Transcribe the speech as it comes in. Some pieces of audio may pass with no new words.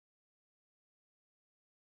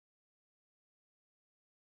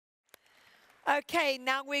Okay,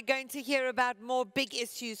 now we're going to hear about more big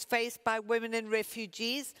issues faced by women and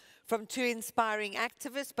refugees from two inspiring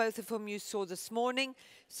activists, both of whom you saw this morning.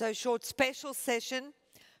 So, short special session.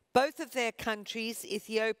 Both of their countries,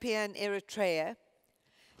 Ethiopia and Eritrea,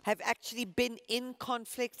 have actually been in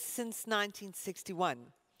conflict since 1961.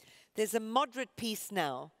 There's a moderate peace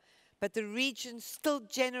now, but the region still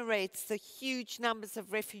generates the huge numbers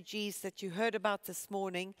of refugees that you heard about this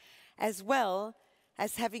morning, as well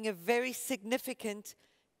as having a very significant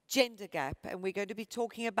gender gap. And we're going to be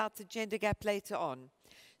talking about the gender gap later on.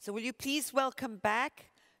 So will you please welcome back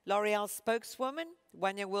L'Oreal spokeswoman,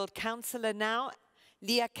 one-year World Councillor now,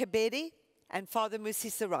 Liya Kebede, and Father Mussie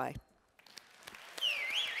Zerai.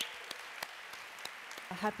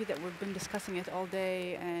 Happy that we've been discussing it all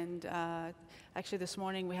day, and actually this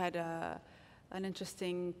morning we had an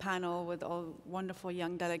interesting panel with all wonderful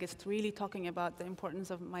young delegates really talking about the importance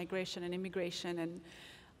of migration and immigration. And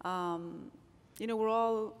you know, we're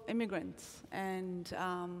all immigrants, and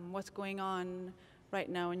what's going on right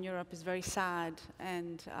now in Europe is very sad,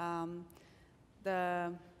 and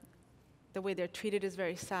the way they're treated is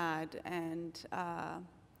very sad, and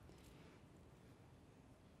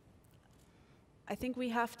I think we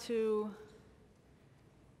have to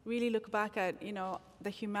really look back at, you know, the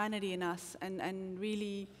humanity in us, and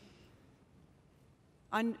really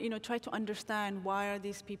try to understand, why are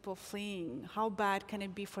these people fleeing? How bad can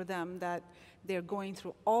it be for them that they're going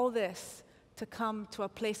through all this to come to a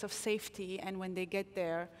place of safety, and when they get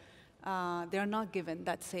there, they're not given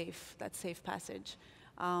that safe passage.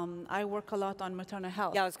 I work a lot on maternal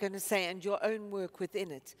health. Yeah, I was going to say, and your own work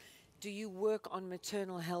within it. Do you work on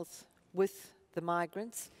maternal health with the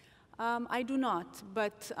migrants? I do not,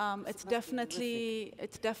 but it's definitely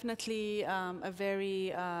a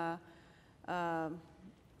very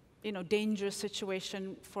dangerous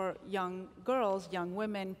situation for young girls, young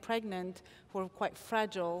women, pregnant, who are quite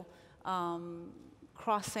fragile,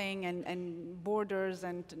 crossing and borders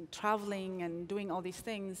and traveling and doing all these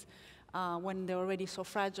things when they're already so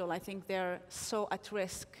fragile. I think they're so at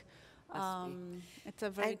risk. It's a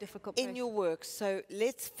very difficult place. In your work, so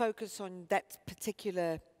let's focus on that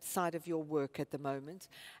particular side of your work at the moment,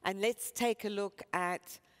 and let's take a look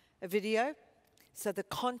at a video. So the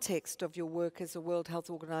context of your work as a World Health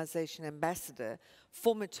Organization ambassador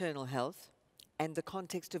for maternal health, and the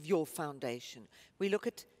context of your foundation. We look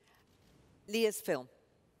at Liya's film.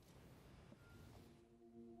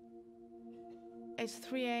 It's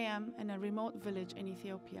 3 a.m. in a remote village in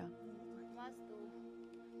Ethiopia.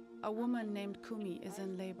 A woman named Kumi is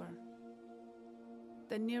in labor.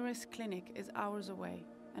 The nearest clinic is hours away,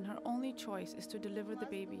 and her only choice is to deliver the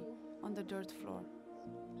baby on the dirt floor.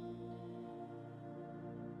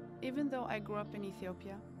 Even though I grew up in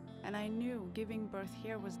Ethiopia, and I knew giving birth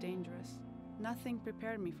here was dangerous, nothing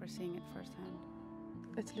prepared me for seeing it firsthand.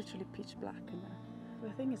 It's literally pitch black in there.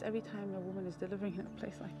 The thing is, every time a woman is delivering in a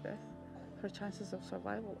place like this, her chances of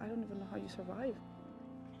survival, I don't even know how you survive.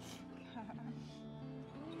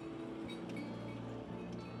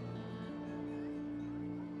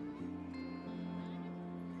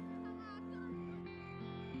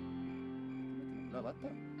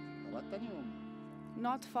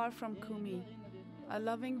 Not far from Kumi, a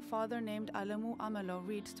loving father named Alamu Amalo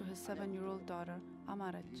reads to his 7-year-old daughter,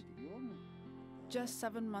 Amaraj. Just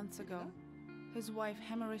 7 months ago, his wife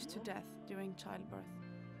hemorrhaged to death during childbirth.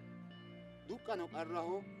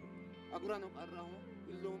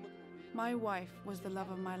 My wife was the love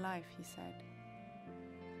of my life, he said.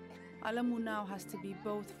 Alamu now has to be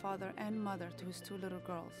both father and mother to his 2 little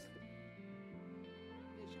girls.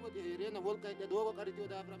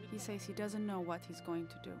 He says he doesn't know what he's going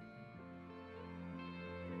to do.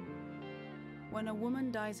 When a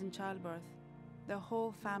woman dies in childbirth, the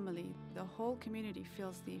whole family, the whole community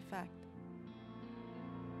feels the effect.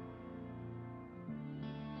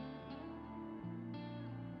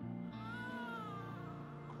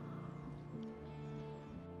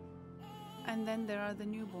 And then there are the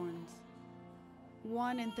newborns.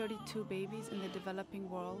 1 in 32 babies in the developing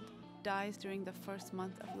world dies during the first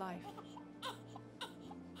month of life.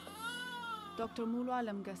 Dr. Mulu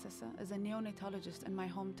Alam Gassasa is a neonatologist in my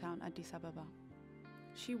hometown, Addis Ababa.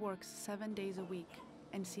 She works 7 days a week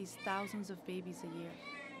and sees thousands of babies a year.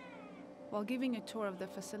 While giving a tour of the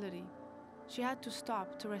facility, she had to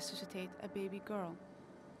stop to resuscitate a baby girl,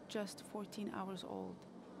 just 14 hours old.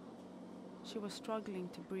 She was struggling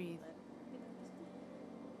to breathe.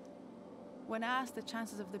 When asked the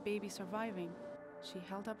chances of the baby surviving, she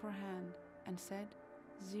held up her hand and said,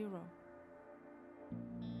 0.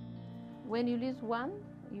 When you lose one,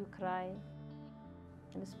 you cry.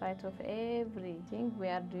 In spite of everything we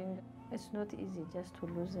are doing, it's not easy just to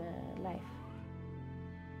lose a life.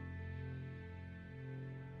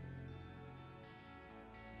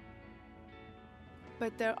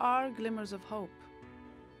 But there are glimmers of hope.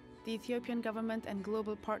 The Ethiopian government and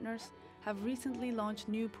global partners have recently launched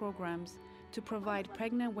new programs to provide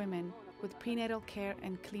pregnant women with prenatal care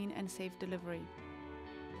and clean and safe delivery.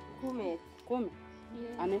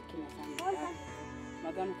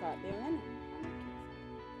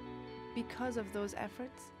 Because of those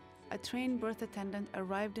efforts, a trained birth attendant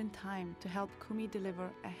arrived in time to help Kumi deliver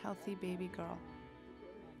a healthy baby girl.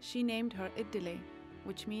 She named her Idile,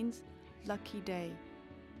 which means lucky day.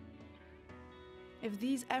 If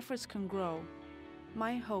these efforts can grow,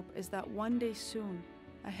 my hope is that one day soon,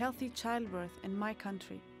 a healthy childbirth in my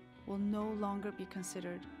country will no longer be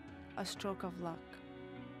considered a stroke of luck.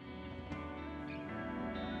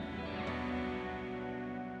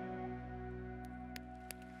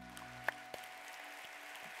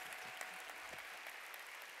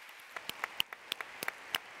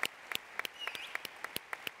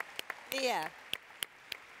 Yeah.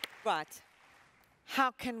 Right.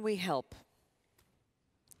 How can we help?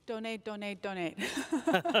 Donate, donate, donate.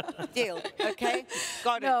 Deal, okay?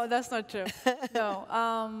 Got it. No, that's not true. No.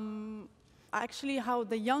 Actually, how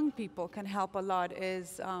the young people can help a lot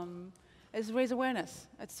is raise awareness.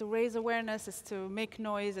 It's to raise awareness, it's to make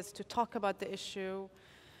noise, it's to talk about the issue.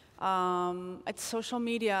 It's social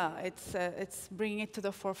media, it's bringing it to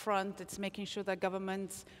the forefront, it's making sure that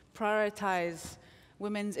governments prioritize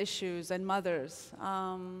women's issues and mothers,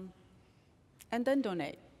 and then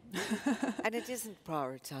donate. And it isn't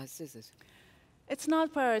prioritized, is it? It's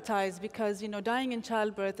not prioritized because, dying in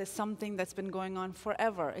childbirth is something that's been going on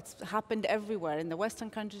forever. It's happened everywhere, in the Western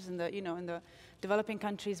countries, in the developing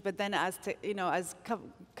countries, but then as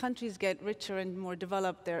countries get richer and more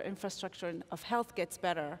developed, their infrastructure of health gets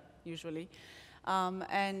better, usually.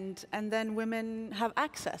 And then women have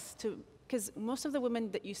access to, because most of the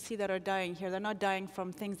women that you see that are dying here, they're not dying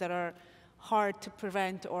from things that are hard to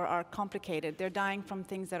prevent or are complicated. They're dying from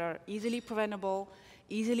things that are easily preventable,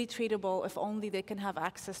 easily treatable, if only they can have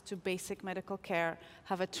access to basic medical care,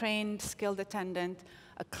 have a trained, skilled attendant,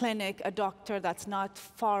 a clinic, a doctor that's not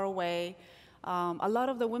far away. A lot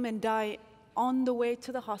of the women die on the way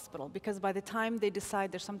to the hospital because by the time they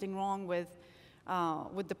decide there's something wrong with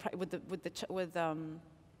the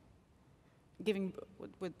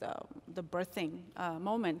birthing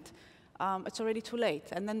moment, it's already too late.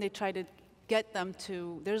 And then they try to get them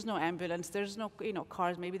to, there's no ambulance, there's no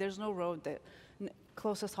cars, maybe there's no road, the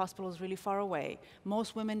closest hospital is really far away.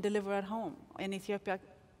 Most women deliver at home. In Ethiopia,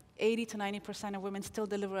 80 to 90% of women still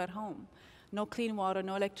deliver at home. No clean water,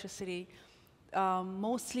 no electricity.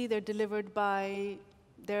 Mostly they're delivered by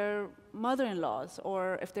their mother-in-laws,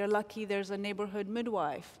 or if they're lucky, there's a neighborhood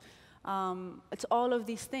midwife. It's all of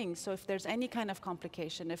these things. So if there's any kind of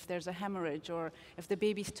complication, if there's a hemorrhage, or if the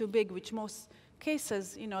baby's too big, which most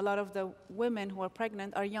cases, a lot of the women who are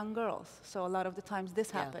pregnant are young girls. So a lot of the times this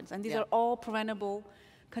happens. And these are all preventable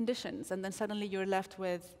conditions. And then suddenly you're left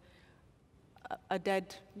with a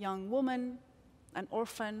dead young woman, an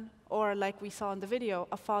orphan, or like we saw in the video,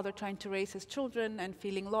 a father trying to raise his children and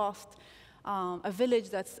feeling lost, a village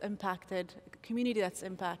that's impacted, a community that's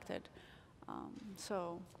impacted.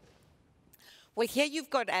 Well, here you've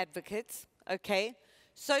got advocates, okay?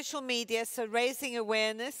 Social media, so raising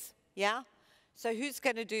awareness, yeah? So who's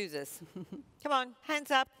going to do this? Come on, hands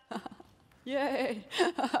up. Yay.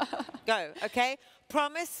 Go, okay?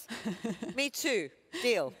 Promise? Me too.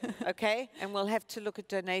 Deal, okay? And we'll have to look at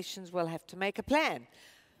donations. We'll have to make a plan.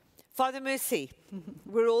 Father Mussie,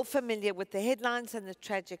 we're all familiar with the headlines and the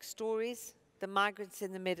tragic stories, the migrants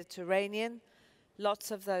in the Mediterranean, lots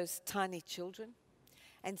of those tiny children.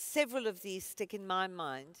 And several of these stick in my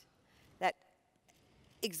mind that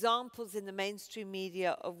examples in the mainstream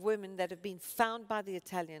media of women that have been found by the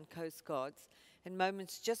Italian Coast Guards in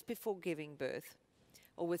moments just before giving birth,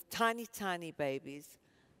 or with tiny, tiny babies.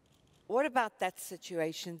 What about that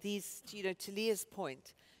situation? These, to Liya's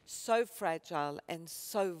point, so fragile and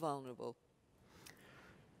so vulnerable.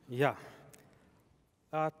 Yeah.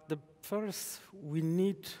 At the first, we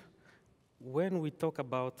need, when we talk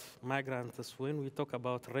about migrants, when we talk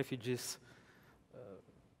about refugees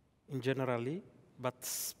in generally,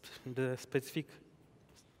 but the specific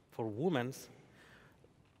for women,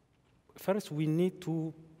 first we need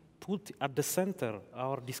to put at the center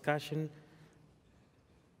our discussion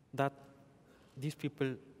that these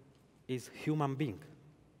people is human being.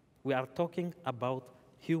 We are talking about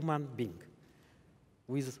human being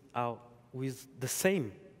with the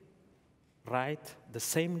same right, the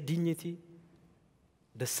same dignity,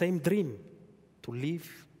 the same dream to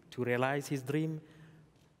live, to realize his dream,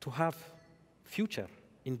 to have future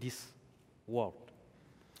in this world.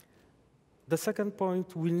 The second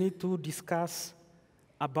point, we need to discuss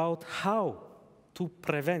about how to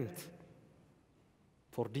prevent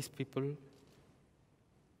for these people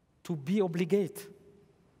to be obligated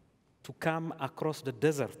to come across the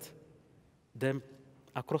desert,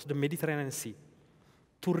 across the Mediterranean Sea,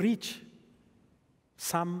 to reach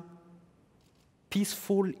some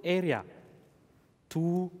peaceful area,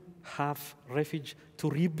 to have refuge, to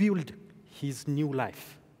rebuild his new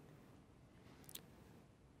life.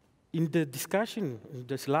 In the discussion in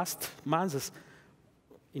this last months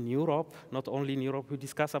in Europe, not only in Europe, we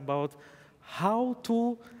discuss about how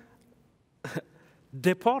to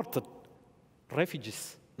deport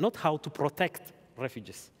refugees, not how to protect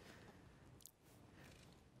refugees.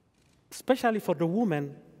 Especially for the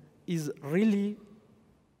woman, is really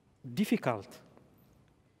difficult.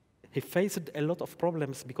 He faced a lot of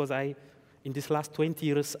problems because in these last 20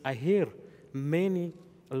 years, I hear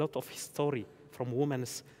a lot of history from women.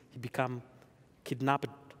 He become kidnapped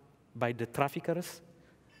by the traffickers.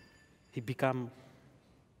 He become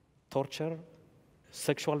torture,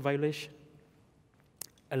 sexual violation,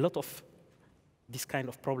 a lot of this kind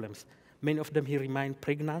of problems. Many of them, he remain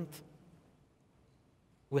pregnant.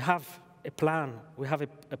 We have a plan, we have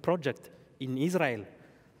a project in Israel,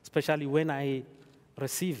 especially when I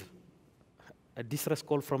received a distress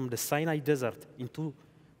call from the Sinai Desert in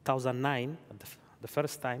 2009, the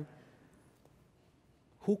first time.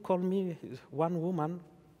 Who called me? One woman,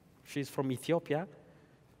 she's from Ethiopia.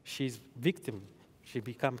 She's victim. She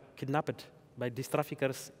became kidnapped by these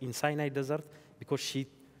traffickers in Sinai Desert because she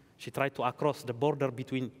tried to cross the border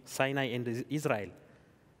between Sinai and Israel.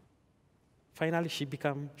 Finally,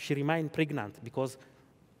 she remained pregnant because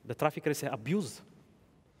the traffickers abused.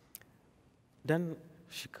 Then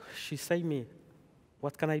she said me,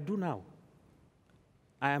 what can I do now?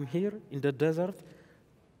 I am here in the desert.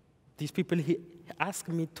 These people asked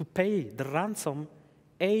me to pay the ransom,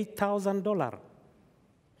 $8,000.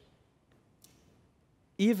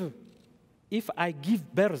 If I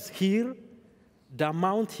give birth here, the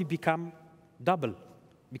amount he become double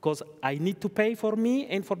because I need to pay for me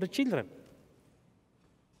and for the children.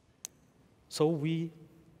 So we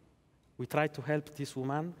try to help this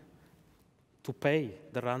woman to pay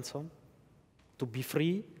the ransom, to be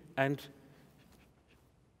free, and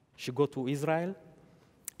she go to Israel.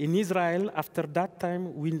 In Israel, after that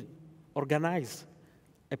time, we organize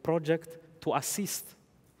a project to assist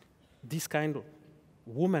this kind of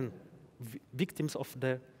women, victims of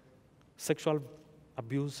the sexual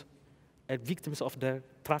abuse and victims of the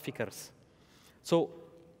traffickers. So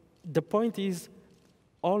the point is,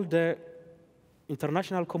 all the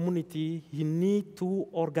international community, you need to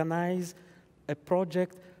organize a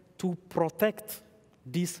project to protect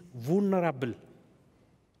these vulnerable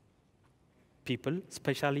people,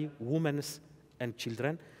 especially women and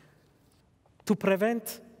children, to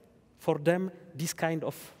prevent for them this kind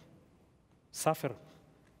of suffer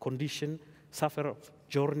condition, suffer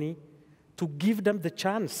journey, to give them the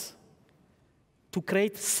chance to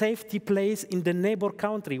create safety place in the neighbor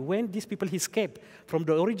country. When these people escape from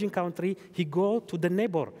the origin country, he go to the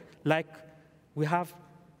neighbor. Like we have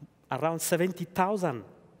around 70,000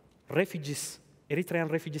 refugees, Eritrean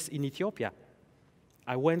refugees in Ethiopia.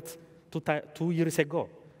 I went 2 years ago.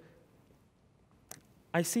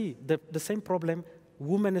 I see the same problem.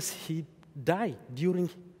 Women, he die during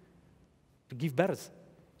to give birth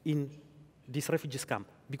in this refugees camp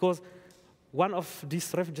because one of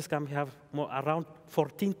these refugees camp have around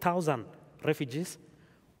 14,000 refugees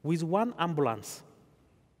with one ambulance.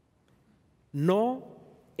 No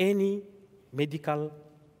any medical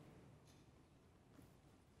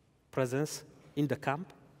presence in the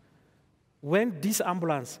camp. When this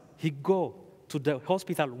ambulance, he go to the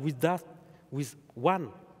hospital with one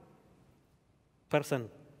person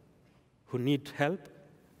who need help,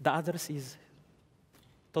 the others is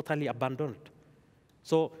totally abandoned.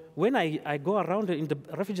 So when I go around in the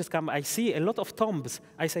refugees camp, I see a lot of tombs.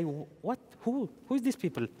 I say, what? Who is these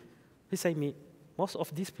people? He say me, most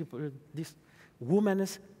of these people, these women,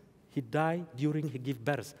 he died during he give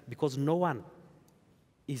birth because no one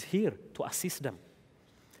is here to assist them.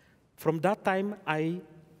 From that time, I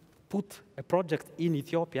put a project in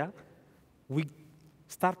Ethiopia. We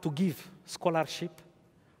start to give scholarship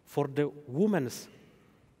for the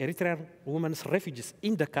Eritrean women's refugees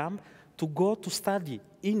in the camp to go to study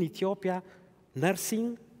in Ethiopia,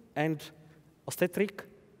 nursing and obstetric,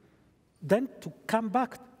 then to come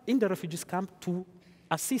back in the refugees camp to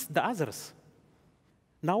assist the others.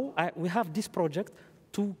 Now we have this project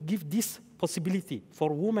to give this possibility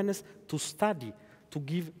for women to study, to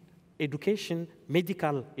give education,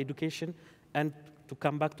 medical education, and to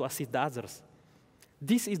come back to assist the others.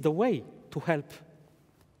 This is the way to help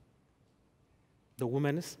the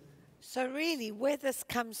women So really, where this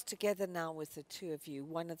comes together now with the two of you,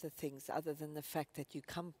 one of the things, other than the fact that you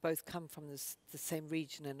both come from the same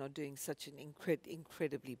region and are doing such an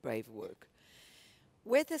incredibly brave work,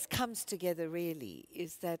 where this comes together really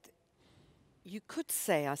is that you could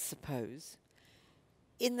say, I suppose,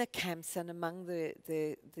 in the camps and among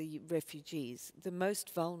the refugees, the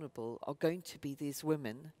most vulnerable are going to be these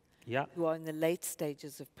women who are in the late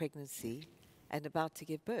stages of pregnancy and about to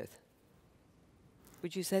give birth.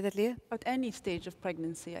 Would you say that, Liya? At any stage of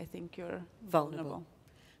pregnancy, I think you're vulnerable.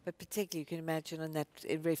 But particularly, you can imagine on that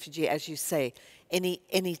refugee, as you say,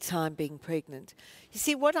 any time being pregnant. You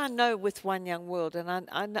see, what I know with One Young World, and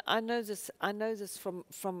I know this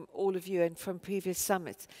from all of you and from previous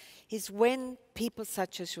summits, is when people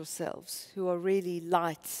such as yourselves, who are really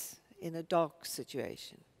lights in a dark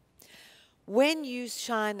situation, when you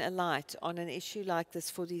shine a light on an issue like this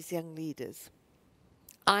for these young leaders,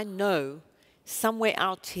 I know somewhere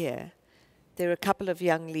out here, there are a couple of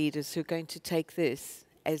young leaders who are going to take this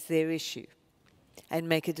as their issue and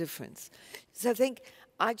make a difference. So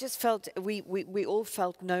I just felt, we all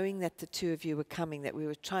felt, knowing that the two of you were coming, that we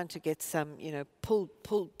were trying to get some,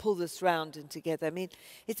 pull this round and together. I mean,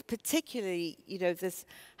 it's particularly, this,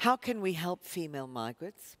 how can we help female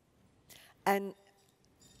migrants? And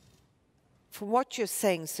from what you're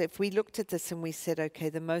saying, so if we looked at this and we said, okay,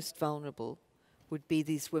 the most vulnerable would be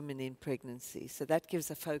these women in pregnancy. So that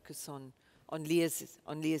gives a focus on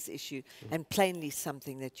Liya's issue, and plainly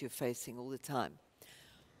something that you're facing all the time.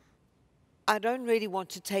 I don't really want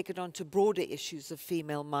to take it on to broader issues of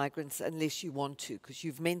female migrants unless you want to, because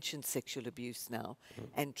you've mentioned sexual abuse now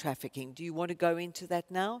and trafficking. Do you want to go into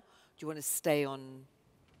that now? Do you want to stay on?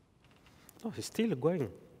 Oh, it's still going.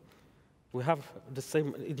 We have the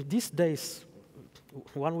same, in these days,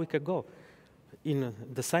 1 week ago, in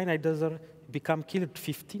the Sinai Desert, become killed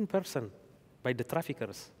 15% by the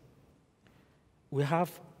traffickers. We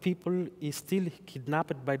have people still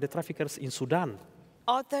kidnapped by the traffickers in Sudan.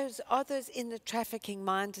 Are those in the trafficking,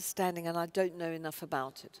 my understanding, and I don't know enough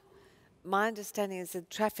about it, my understanding is that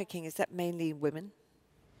trafficking, is that mainly women?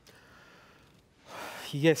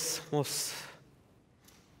 Yes, most.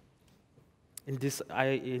 In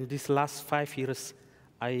this last 5 years,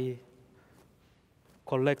 I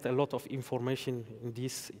collect a lot of information in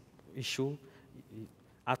this issue.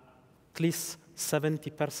 At least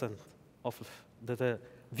 70% of the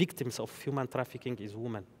victims of human trafficking is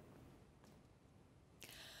women.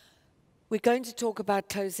 We're going to talk about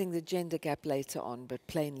closing the gender gap later on, but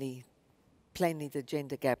plainly the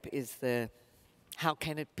gender gap is the, how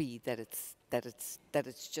can it be that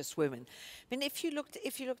it's just women? I mean, if you looked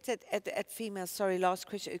at female, sorry, last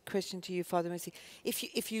question to you, Father Mussie.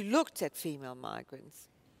 If you looked at female migrants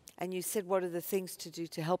and you said, what are the things to do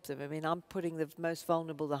to help them? I mean, I'm putting the most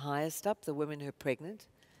vulnerable the highest up, the women who are pregnant.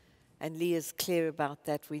 And Liya's clear about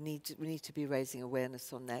that. We need to be raising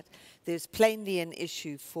awareness on that. There's plainly an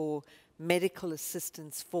issue for medical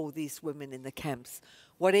assistance for these women in the camps,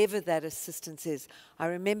 whatever that assistance is. I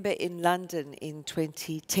remember in London in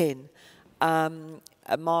 2010,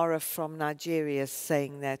 Amara from Nigeria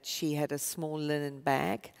saying that she had a small linen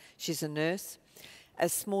bag. She's a nurse. A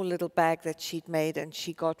small little bag that she'd made, and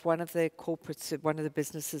she got one of the corporates, one of the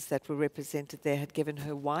businesses that were represented there had given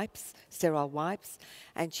her wipes, sterile wipes,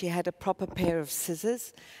 and she had a proper pair of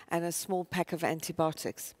scissors and a small pack of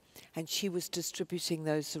antibiotics. And she was distributing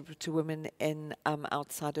those to women in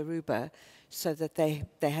outside Aruba so that they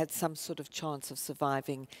had some sort of chance of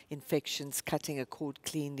surviving infections, cutting a cord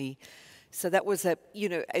cleanly. So that was a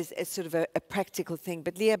sort of a practical thing.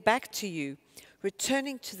 But Liya, back to you.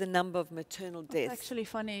 Returning to the number of maternal deaths. It's actually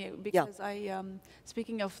funny because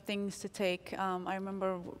speaking of things to take, I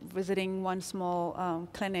remember visiting one small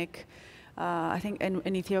clinic, I think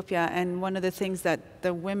in Ethiopia, and one of the things that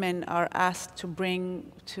the women are asked to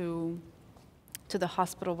bring to the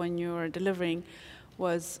hospital when you are delivering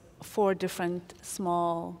was 4 different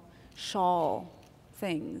small shawl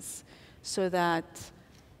things, so that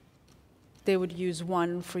they would use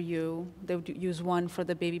one for you. They would use one for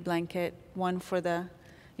the baby blanket, one for the,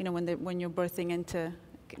 when you're birthing in to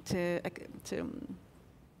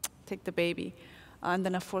take the baby, and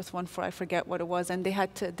then a 4th one for, I forget what it was. And they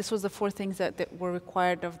had to. This was the 4 things that were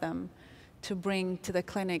required of them to bring to the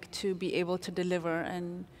clinic to be able to deliver.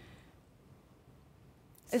 And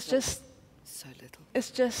it's just so little. It's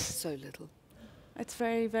just so little. It's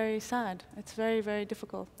very, very sad. It's very, very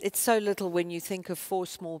difficult. It's so little when you think of 4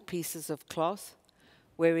 small pieces of cloth,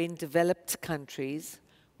 where in developed countries,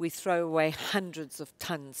 we throw away hundreds of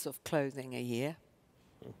tons of clothing a year.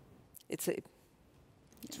 It's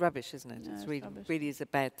rubbish, isn't it? No, It's it's really, rubbish. really is a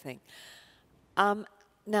bad thing.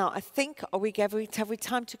 Now, I think, have we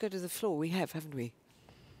time to go to the floor? We have, haven't we?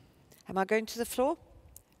 Am I going to the floor?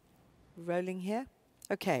 Rolling here?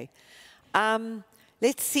 Okay.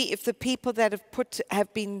 Let's see if the people that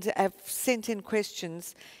have sent in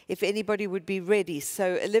questions, if anybody would be ready.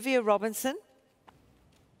 So, Olivia Robinson,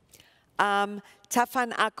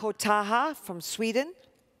 Tafan Akotaha from Sweden.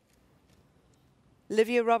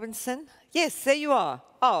 Olivia Robinson. Yes, there you are.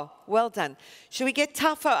 Oh, well done. Should we get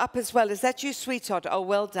Tafo up as well? Is that you, sweetheart? Oh,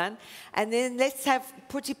 well done. And then let's have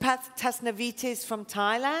Putipath Tasnavites from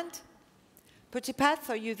Thailand. Putipath,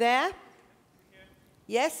 are you there?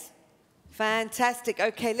 Yes? Fantastic.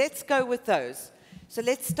 Okay, let's go with those. So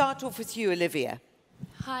let's start off with you, Olivia.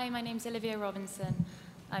 Hi, my name's Olivia Robinson.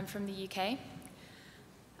 I'm from the UK.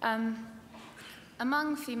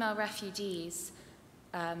 Among female refugees,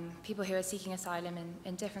 people who are seeking asylum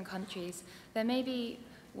in different countries, there may be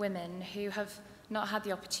women who have not had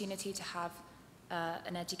the opportunity to have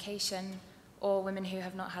an education, or women who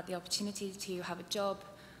have not had the opportunity to have a job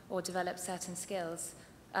or develop certain skills,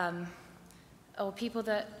 or people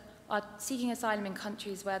that are seeking asylum in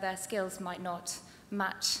countries where their skills might not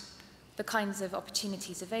match the kinds of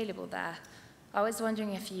opportunities available there. I was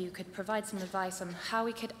wondering if you could provide some advice on how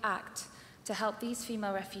we could act to help these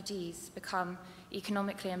female refugees become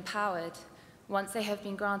economically empowered once they have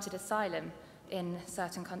been granted asylum in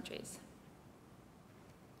certain countries.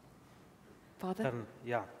 Father?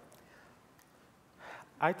 Yeah.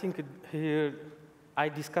 I think here I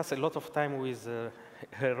discuss a lot of time with the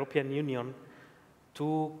European Union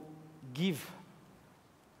to give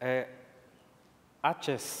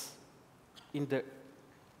access in the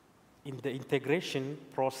integration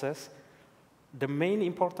process. The main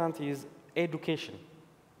important is education,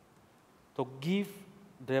 to give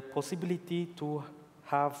the possibility to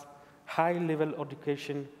have high-level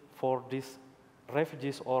education for these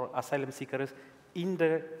refugees or asylum seekers in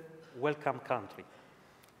the welcome country.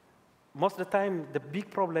 Most of the time, the big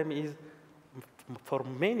problem is for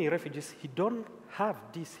many refugees, he don't have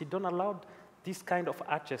this, he don't allow this kind of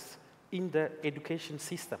access in the education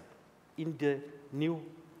system in the new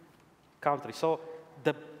country. So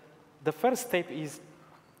the first step is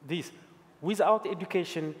this. Without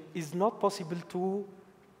education, it's not possible to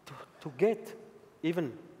get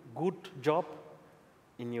even good job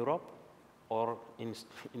in Europe or in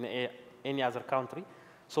any other country.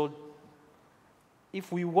 So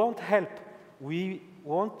if we want help, we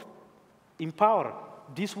want empower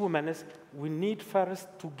these women, we need first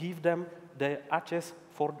to give them the access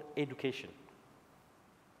for education.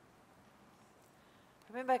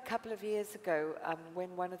 I remember a couple of years ago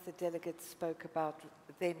when one of the delegates spoke about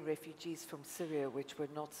then refugees from Syria, which were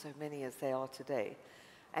not so many as they are today.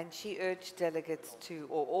 And she urged delegates to,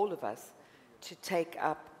 or all of us, to take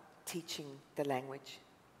up teaching the language.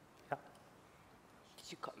 Yeah.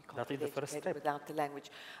 You can't That is the first step. Without the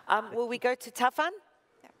language. Will we go to Tafan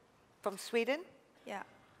from Sweden? Yeah.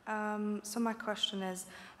 So my question is,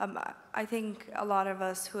 I think a lot of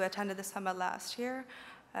us who attended the summit last year,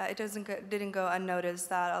 it didn't go unnoticed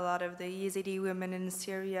that a lot of the Yazidi women in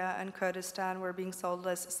Syria and Kurdistan were being sold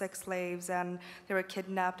as sex slaves, and they were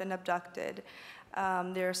kidnapped and abducted.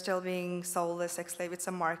 They're still being sold as sex slaves. It's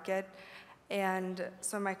a market. And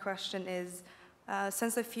so my question is,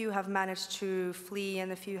 since a few have managed to flee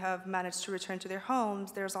and a few have managed to return to their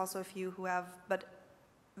homes, there's also a few who have, but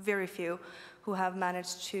very few, who have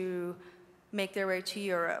managed to make their way to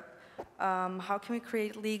Europe. How can we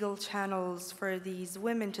create legal channels for these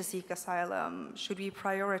women to seek asylum? Should we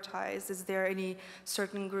prioritize? Is there any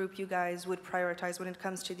certain group you guys would prioritize when it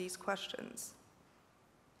comes to these questions?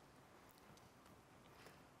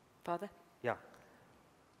 Father? Yeah.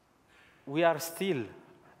 We are still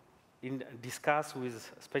in discuss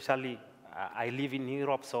with, especially I live in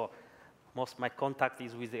Europe, so most of my contact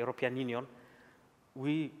is with the European Union.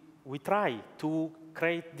 We try to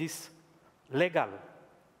create this legal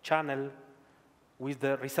channel with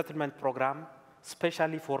the resettlement program,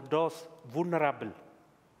 especially for those vulnerable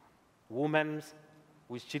women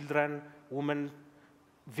with children, women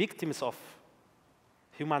victims of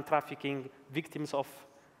human trafficking, victims of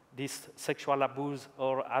this sexual abuse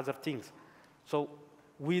or other things. So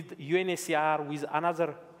with UNHCR, with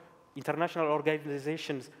another international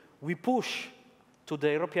organizations, we push to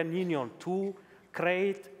the European Union to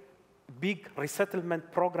create a big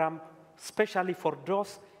resettlement program, especially for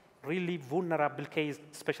those really vulnerable cases,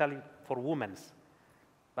 especially for women.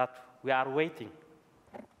 But we are waiting.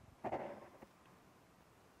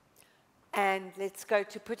 And let's go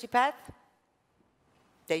to Putipath.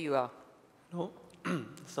 There you are. No.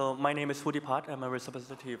 So my name is Putipath. I'm a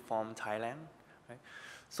representative from Thailand. Right?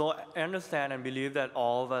 So I understand and believe that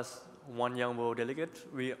all of us one young world delegate,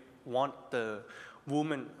 we want the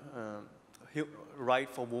women, right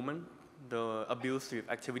for women, the abusive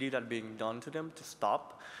activity that being done to them to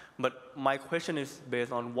stop. But my question is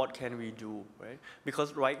based on what can we do, right?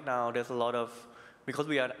 Because right now there's a lot of, because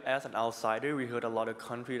we are, as an outsider, we heard a lot of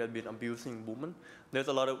countries that have been abusing women. There's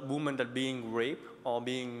a lot of women that being raped or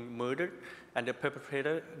being murdered, and the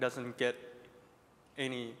perpetrator doesn't get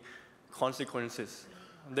any consequences.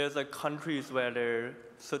 There's countries where there are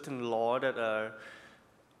certain laws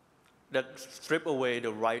that strip away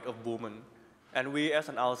the right of women. And we, as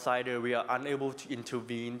an outsider, we are unable to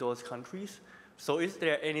intervene in those countries. So is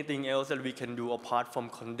there anything else that we can do apart from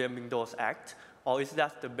condemning those acts? Or is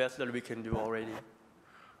that the best that we can do already?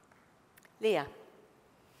 Liya.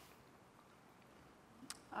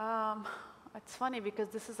 It's funny because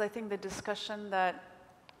this is, I think, the discussion that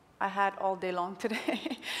I had all day long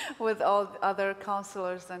today with all other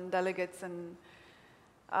counselors and delegates. And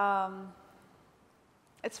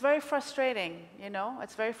it's very frustrating, you know?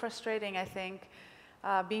 It's very frustrating, I think,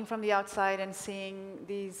 being from the outside and seeing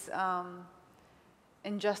these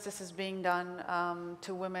injustices being done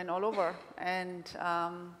to women all over. And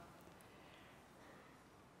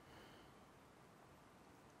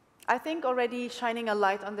I think already shining a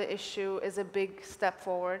light on the issue is a big step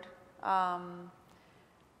forward.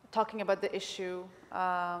 Talking about the issue,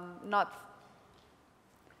 not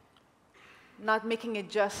making it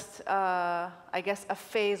just, I guess, a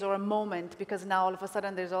phase or a moment, because now all of a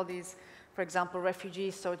sudden there's all these, for example,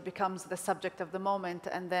 refugees, so it becomes the subject of the moment,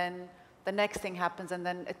 and then the next thing happens, and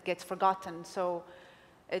then it gets forgotten. So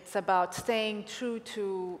it's about staying true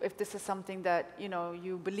to, if this is something that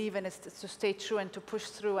you believe in, it's to stay true and to push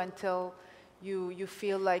through until you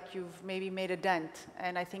feel like you've maybe made a dent.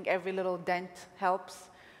 And I think every little dent helps.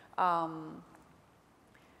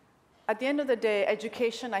 At the end of the day,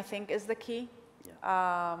 education, I think, is the key.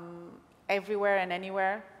 Yeah. Everywhere and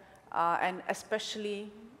anywhere, and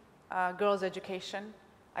especially girls' education,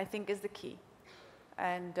 I think, is the key.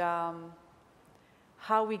 And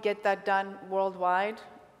how we get that done worldwide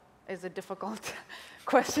is a difficult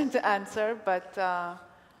question to answer, but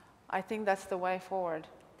I think that's the way forward.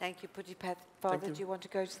 Thank you, Pujipat. Father, do you want to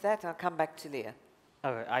go to that? I'll come back to Liya.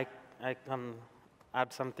 I can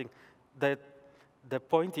add something. The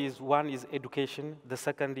point is, one is education, the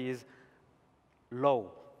second is law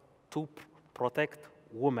to protect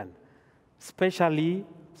women, especially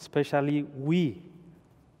we,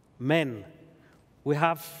 men. We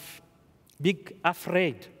have big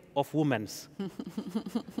afraid of women.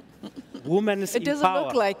 Women's It doesn't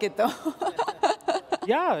look like it, though.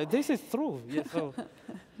 Yeah, this is true. Yeah, so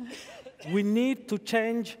we need to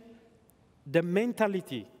change the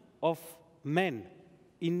mentality of men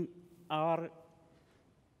in our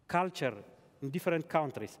culture in different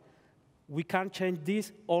countries. We can change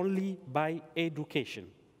this only by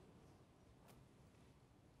education.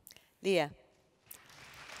 Liya.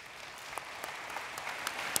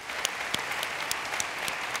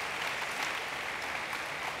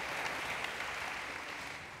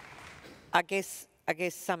 I guess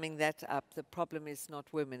summing that up, the problem is not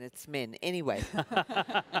women, it's men. Anyway.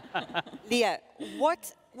 Liya,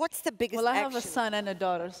 what's the biggest Well, I action? have a son and a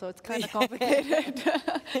daughter, so it's kind of complicated.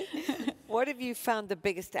 What have you found the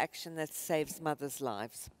biggest action that saves mothers'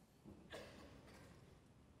 lives?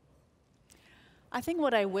 I think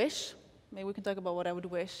what I wish, maybe we can talk about what I would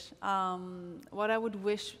wish. What I would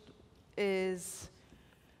wish is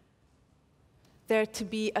there to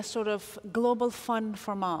be a sort of global fund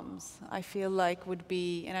for moms. I feel like would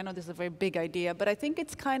be, and I know this is a very big idea, but I think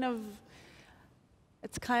it's kind of,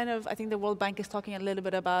 I think the World Bank is talking a little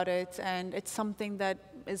bit about it, and it's something that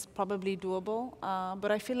is probably doable.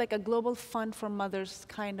 But I feel like a global fund for mothers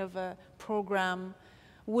kind of a program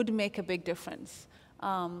would make a big difference.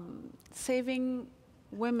 Saving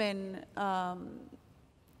women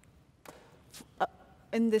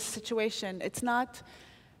in this situation, it's not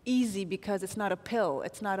easy because it's not a pill.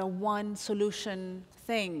 It's not a one solution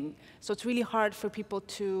thing. So it's really hard for people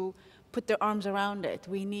to put their arms around it.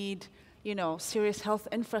 We need, serious health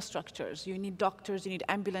infrastructures. You need doctors, you need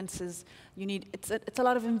ambulances, it's a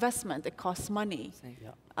lot of investment. It costs money.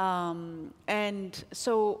 Yeah. And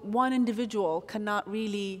so one individual cannot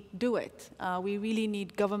really do it. We really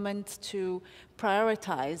need government to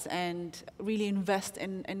prioritize and really invest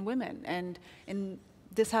in women. And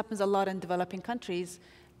this happens a lot in developing countries,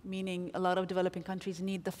 meaning a lot of developing countries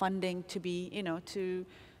need the funding to be,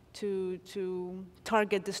 to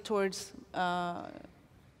target this towards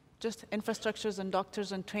just infrastructures and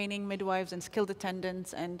doctors and training midwives and skilled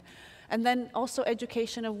attendants and then also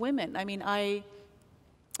education of women. I mean,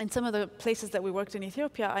 in some of the places that we worked in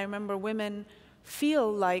Ethiopia, I remember women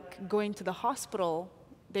feel like going to the hospital.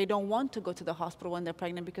 They don't want to go to the hospital when they're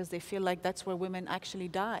pregnant because they feel like that's where women actually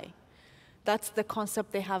die. That's the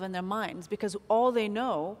concept they have in their minds, because all they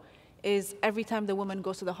know is every time the woman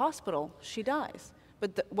goes to the hospital, she dies.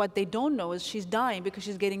 But what they don't know is she's dying because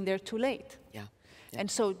she's getting there too late. Yeah. And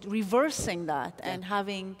so reversing that and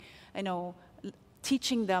having,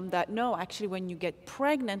 teaching them that, no, actually, when you get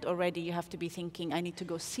pregnant already, you have to be thinking, I need to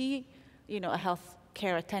go see, a health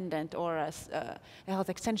care attendant or a health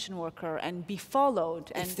extension worker and be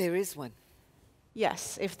followed. If there is one.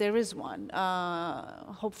 Yes, if there is one.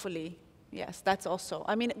 Hopefully, yes, that's also.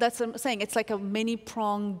 I mean, that's what I'm saying. It's like a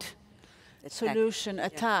many-pronged solution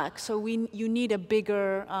attack. So you need a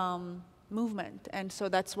bigger movement. And so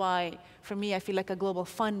that's why, for me, I feel like a global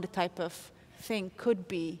fund type of thing could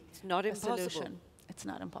be a solution. It's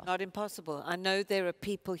not impossible. Not impossible. I know there are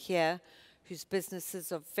people here whose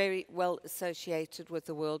businesses are very well associated with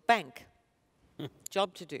the World Bank.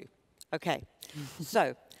 Job to do. Okay.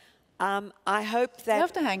 So, I hope that... You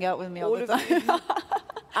have to hang out with me all the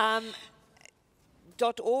time.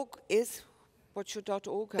 .org is... What's your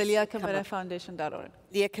 .org? The Liya Kebede Foundation.org.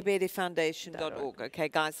 Liya Kebede Foundation.org. Okay,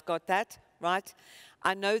 guys, got that? Right?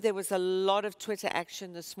 I know there was a lot of Twitter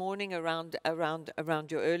action this morning around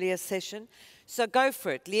your earlier session. So go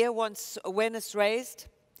for it. Liya wants awareness raised.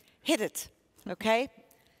 Hit it. Okay?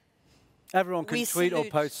 Everyone can tweet or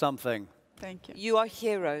post something. Thank you. You are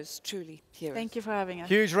heroes, truly heroes. Thank you for having us.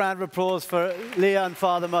 Huge round of applause for Liya and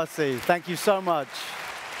Father Mussie. Thank you so much.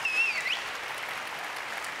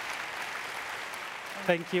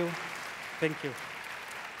 Thank you. Thank you.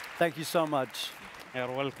 Thank you so much.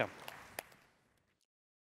 You're welcome.